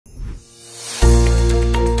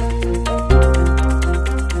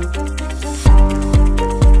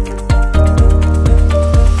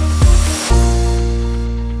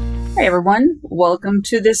everyone. Welcome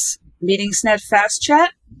to this MeetingsNet Fast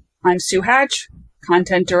Chat. I'm Sue Hatch,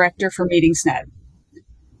 Content Director for MeetingsNet.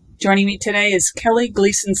 Joining me today is Kelly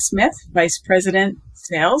Gleeson Smith, Vice President,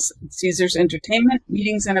 Sales at Caesars Entertainment,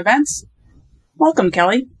 Meetings and Events. Welcome,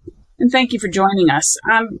 Kelly, and thank you for joining us.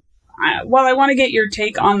 While I want to get your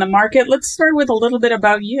take on the market, let's start with a little bit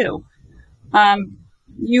about you.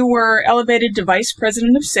 You were elevated to Vice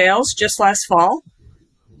President of Sales just last fall.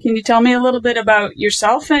 Can you tell me a little bit about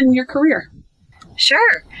yourself and your career?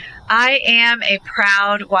 Sure. I am a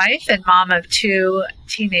proud wife and mom of two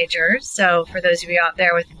teenagers. So for those of you out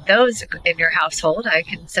there with those in your household, I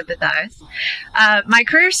can sympathize. My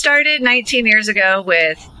career started 19 years ago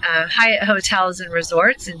with Hyatt Hotels and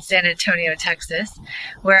Resorts in San Antonio, Texas,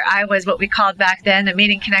 where I was what we called back then a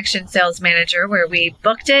meeting connection sales manager, where we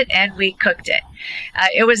booked it and we cooked it.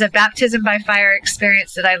 It was a baptism by fire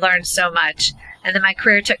experience that I learned so much. And then my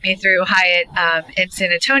career took me through Hyatt in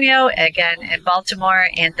San Antonio, again in Baltimore,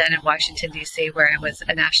 and then in Washington, D.C., where I was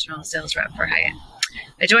a national sales rep for Hyatt.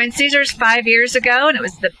 I joined Caesars 5 years ago, and it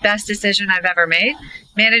was the best decision I've ever made.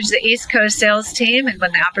 Managed the East Coast sales team, and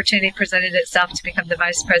when the opportunity presented itself to become the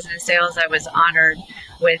Vice President of Sales, I was honored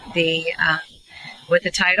with the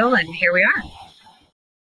title, and here we are.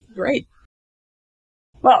 Great.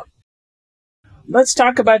 Well, let's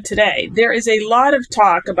talk about today. There is a lot of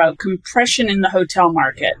talk about compression in the hotel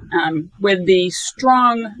market, with the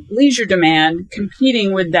strong leisure demand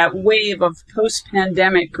competing with that wave of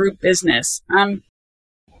post-pandemic group business.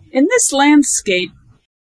 In this landscape,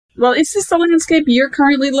 is this the landscape you're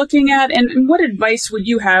currently looking at? And what advice would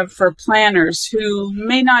you have for planners who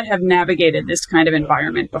may not have navigated this kind of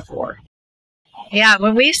environment before? Yeah,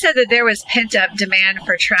 when we said that there was pent-up demand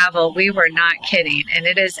for travel, we were not kidding. And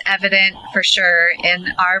it is evident for sure in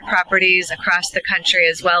our properties across the country,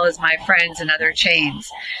 as well as my friends and other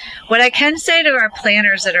chains. What I can say to our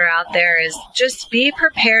planners that are out there is just be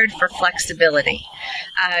prepared for flexibility.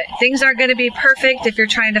 Things aren't going to be perfect if you're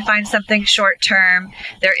trying to find something short-term.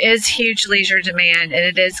 There is huge leisure demand, and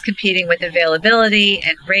it is competing with availability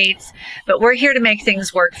and rates. But we're here to make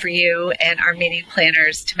things work for you and our meeting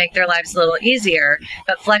planners to make their lives a little easier.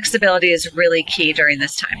 But flexibility is really key during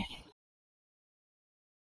this time.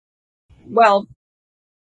 Well,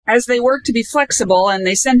 as they work to be flexible and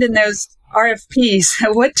they send in those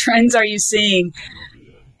RFPs, what trends are you seeing?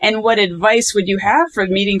 And what advice would you have for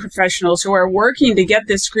meeting professionals who are working to get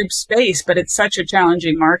this group space, but it's such a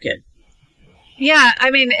challenging market? Yeah, I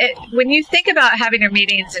mean, when you think about having your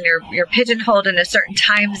meetings and you're pigeonholed into certain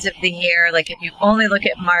times of the year, like if you only look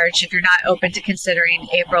at March, if you're not open to considering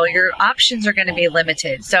April, your options are going to be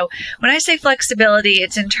limited. So when I say flexibility,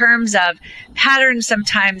 it's in terms of patterns.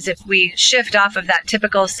 Sometimes if we shift off of that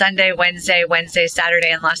typical Sunday, Wednesday, Saturday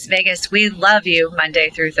in Las Vegas, we love you Monday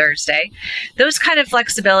through Thursday. Those kind of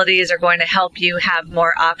flexibilities are going to help you have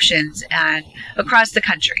more options and across the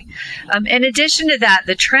country. In addition to that,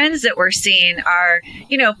 the trends that we're seeing are,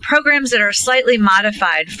 programs that are slightly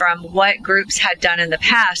modified from what groups had done in the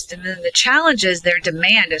past. And then the challenge is their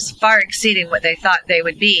demand is far exceeding what they thought they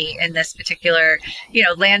would be in this particular,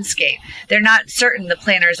 landscape. They're not certain, the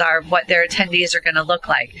planners are, what their attendees are going to look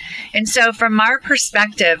like. And so from our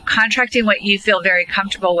perspective, contracting what you feel very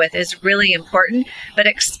comfortable with is really important, but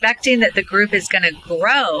expecting that the group is going to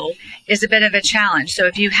grow is a bit of a challenge. So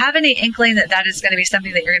if you have any inkling that that is going to be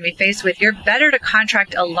something that you're going to be faced with, you're better to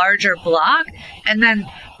contract a larger block and then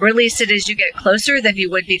release it as you get closer than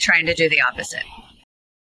you would be trying to do the opposite.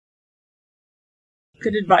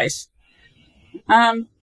 Good advice.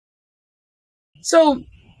 So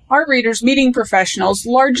our readers, meeting professionals,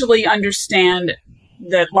 largely understand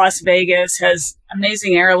that Las Vegas has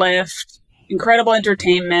amazing airlift, incredible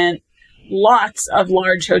entertainment, lots of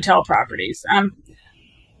large hotel properties.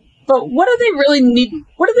 But what do they really need?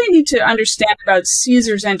 What do they need to understand about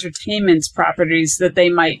Caesars Entertainment's properties that they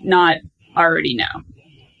might not already know?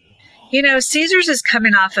 Caesars is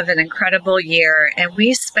coming off of an incredible year, and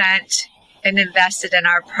we spent and invested in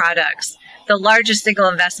our products, the largest single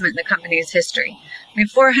investment in the company's history.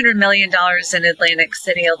 $400 million in Atlantic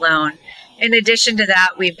City alone. In addition to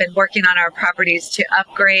that, we've been working on our properties to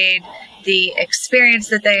upgrade the experience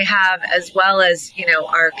that they have, as well as,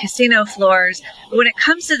 our casino floors. But when it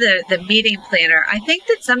comes to the meeting planner, I think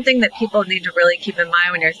that something that people need to really keep in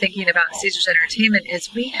mind when you're thinking about Caesars Entertainment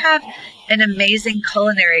is we have an amazing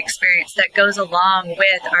culinary experience that goes along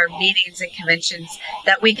with our meetings and conventions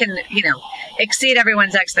that we can, exceed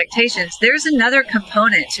everyone's expectations. There's another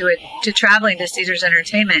component to it, to traveling to Caesars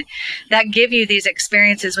Entertainment, that give you these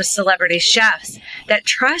experiences with celebrity chefs that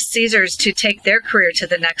trust Caesars to take their career to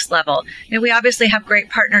the next level. We obviously have great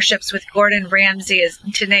partnerships with Gordon Ramsay,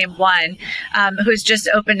 to name one, who's just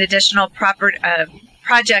opened additional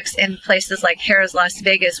projects in places like Harrah's Las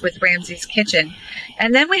Vegas with Ramsay's Kitchen.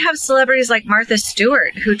 And then we have celebrities like Martha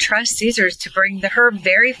Stewart, who trust Caesars to bring her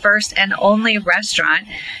very first and only restaurant,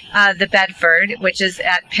 the Bedford, which is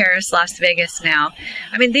at Paris, Las Vegas now.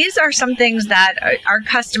 I mean, these are some things that our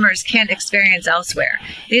customers can't experience elsewhere.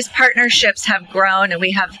 These partnerships have grown, and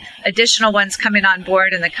we have additional ones coming on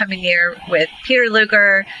board in the coming year with Peter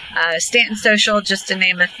Luger, Stanton Social, just to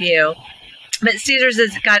name a few. But Caesars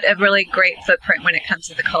has got a really great footprint when it comes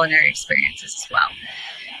to the culinary experiences as well.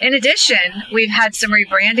 In addition, we've had some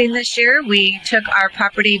rebranding this year. We took our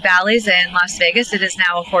property Bally's in Las Vegas. It is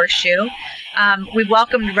now a Horseshoe. We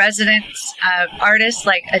welcomed residents, artists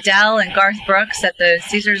like Adele and Garth Brooks at the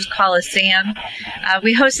Caesars Coliseum.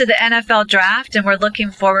 We hosted the NFL draft, and we're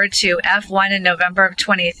looking forward to F1 in November of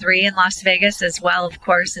 23 in Las Vegas, as well, of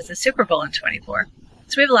course, as the Super Bowl in 24.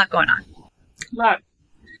 So we have a lot going on. Lot.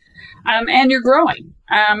 And you're growing.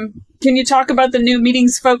 Can you talk about the new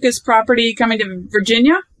meetings-focused property coming to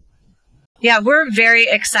Virginia? Yeah, we're very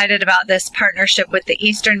excited about this partnership with the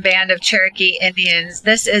Eastern Band of Cherokee Indians.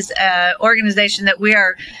 This is an organization that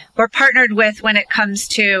we're partnered with when it comes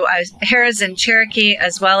to Harrah's in Cherokee,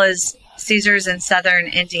 as well as Caesars in Southern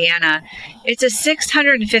Indiana. It's a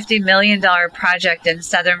 $650 million project in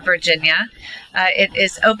Southern Virginia. It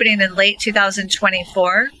is opening in late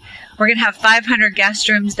 2024. We're going to have 500 guest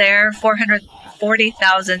rooms there,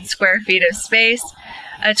 440,000 square feet of space,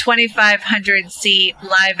 a 2,500 seat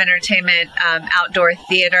live entertainment outdoor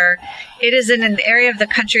theater. It is in an area of the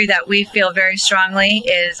country that we feel very strongly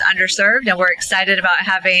is underserved, and we're excited about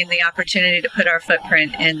having the opportunity to put our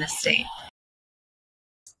footprint in the state.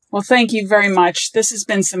 Well, thank you very much. This has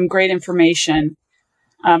been some great information.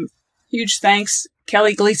 Huge thanks,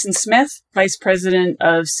 Kelly Gleeson Smith, Vice President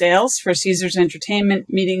of Sales for Caesars Entertainment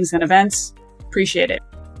Meetings and Events. Appreciate it.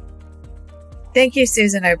 Thank you,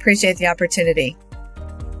 Susan. I appreciate the opportunity.